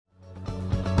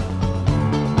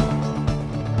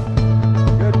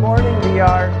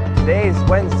is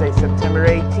Wednesday, September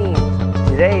 18th.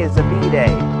 Today is a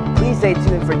B-Day. Please stay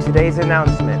tuned for today's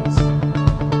announcements.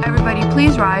 Everybody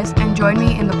please rise and join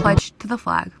me in the pledge to the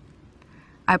flag.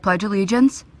 I pledge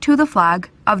allegiance to the flag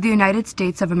of the United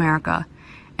States of America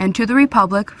and to the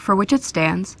republic for which it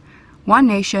stands, one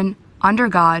nation, under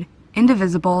God,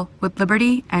 indivisible, with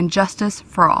liberty and justice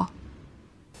for all.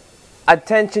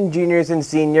 Attention juniors and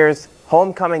seniors,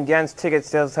 homecoming dance ticket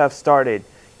sales have started.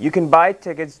 You can buy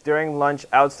tickets during lunch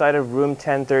outside of room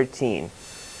 1013.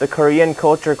 The Korean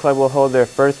Culture Club will hold their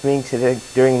first meeting today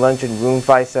during lunch in room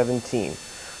 517.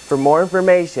 For more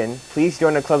information, please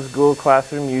join the club's Google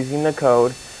Classroom using the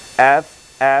code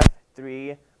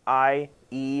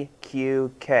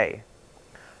FF3IEQK.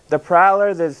 The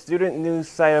Prowler, the student news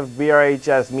site of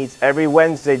BRHS, meets every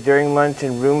Wednesday during lunch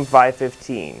in room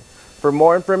 515. For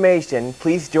more information,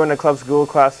 please join the club's Google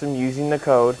Classroom using the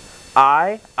code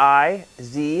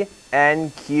IIZNQUX.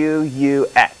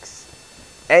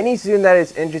 Any student that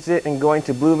is interested in going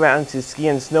to Blue Mountain to ski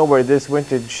and snowboard this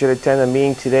winter should attend a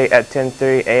meeting today at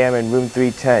 10:30 a.m. in room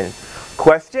 310.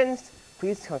 Questions?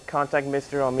 Please contact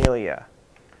Mr. Amelia.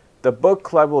 The book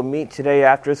club will meet today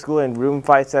after school in room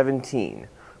 517.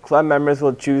 Club members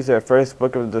will choose their first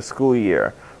book of the school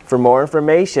year. For more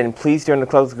information, please join the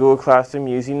club's Google Classroom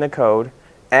using the code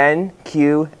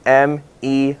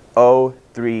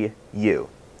NQMEO3U.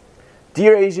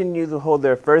 Dear Asian Youth will hold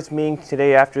their first meeting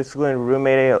today after school in room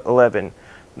 811.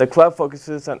 The club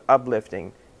focuses on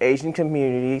uplifting Asian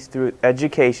communities through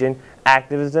education,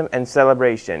 activism, and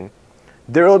celebration.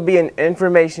 There will be an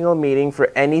informational meeting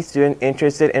for any student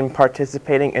interested in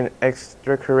participating in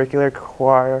extracurricular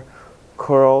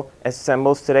choral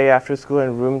assembles today after school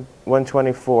in room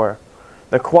 124.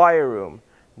 The choir room.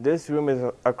 This room is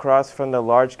across from the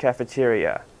large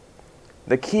cafeteria.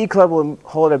 The Key Club will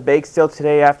hold a bake sale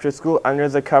today after school under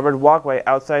the covered walkway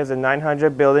outside the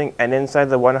 900 building and inside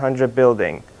the 100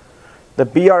 building. The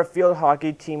BR Field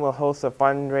Hockey team will host a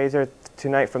fundraiser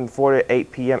tonight from 4 to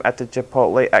 8 p.m. at the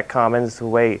Chipotle at Commons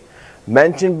Way.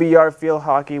 Mention BR Field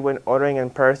Hockey when ordering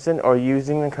in person or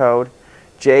using the code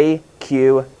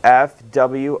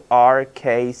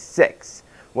JQFWRK6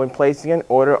 when placing an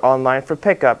order online for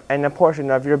pickup, and a portion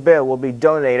of your bill will be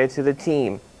donated to the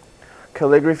team.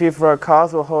 Calligraphy for a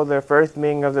Cause will hold their first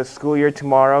meeting of the school year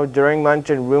tomorrow during lunch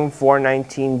in room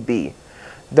 419B.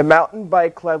 The Mountain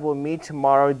Bike Club will meet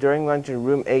tomorrow during lunch in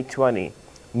room 820.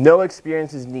 No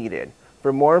experience is needed.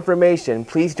 For more information,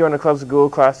 please join the club's Google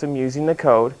Classroom using the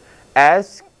code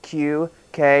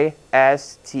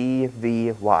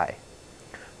SQKSTVY.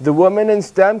 The Women in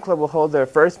STEM Club will hold their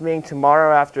first meeting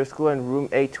tomorrow after school in room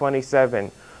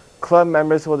 827. Club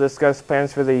members will discuss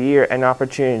plans for the year and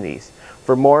opportunities.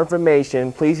 For more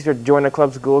information, please join the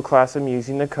club's Google Classroom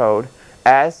using the code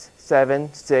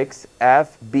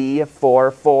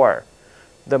S76FB44.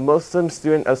 The Muslim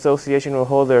Student Association will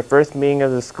hold their first meeting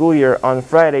of the school year on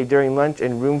Friday during lunch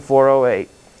in room 408.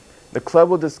 The club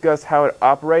will discuss how it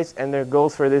operates and their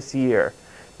goals for this year.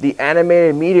 The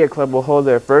Animated Media Club will hold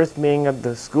their first meeting of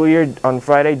the school year on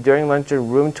Friday during lunch in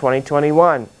room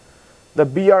 2021. The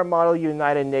BR Model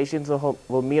United Nations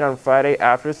will meet on Friday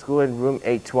after school in room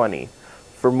 820.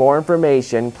 For more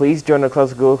information, please join the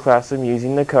club's Google Classroom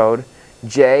using the code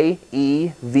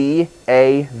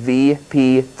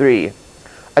JEVAVP3.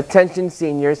 Attention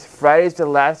seniors, Friday is the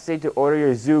last day to order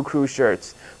your Zoo Crew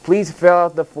shirts. Please fill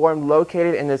out the form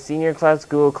located in the senior class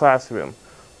Google Classroom.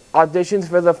 Auditions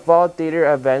for the fall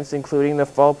theater events, including the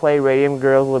fall play Radium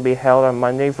Girls, will be held on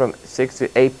Monday from 6 to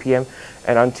 8 p.m.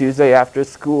 and on Tuesday after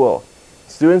school.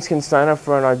 Students can sign up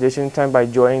for an audition time by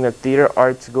joining the Theater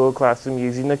Arts Google Classroom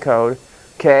using the code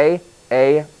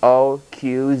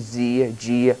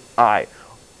KAOQZGI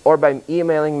or by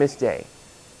emailing Miss Day.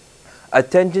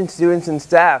 Attention students and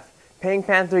staff, Pink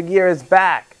Panther gear is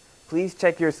back. Please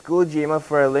check your school Gmail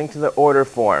for a link to the order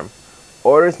form.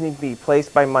 Orders need to be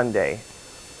placed by Monday.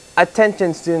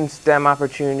 Attention student STEM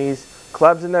opportunities,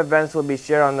 clubs and events will be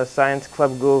shared on the Science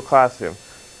Club Google Classroom.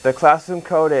 The classroom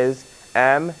code is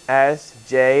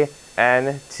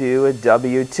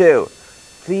MSJN2W2.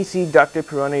 Please see Dr.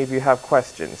 Peroni if you have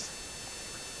questions.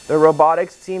 The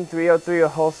Robotics Team 303 will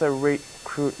host a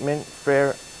recruitment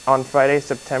fair on Friday,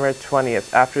 September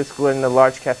 20th, after school in the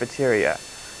large cafeteria.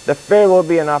 The fair will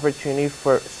be an opportunity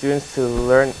for students to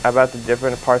learn about the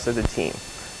different parts of the team,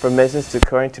 from business to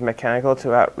coding to mechanical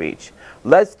to outreach.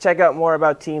 Let's check out more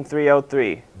about Team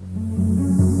 303.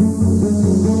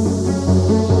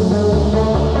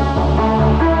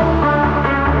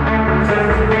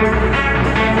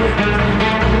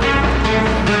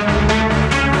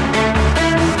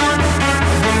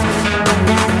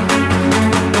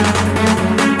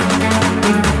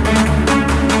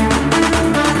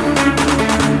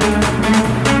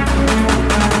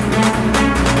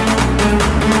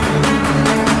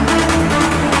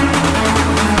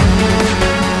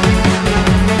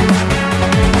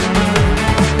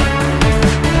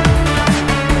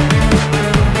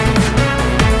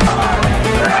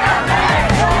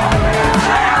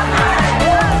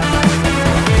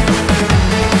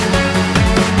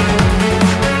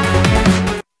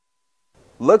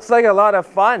 Looks like a lot of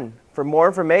fun. For more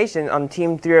information on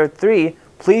Team 303,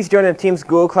 please join the team's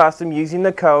Google Classroom using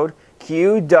the code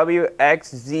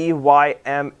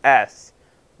QWXZYMS.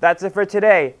 That's it for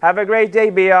today. Have a great day,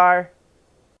 BR.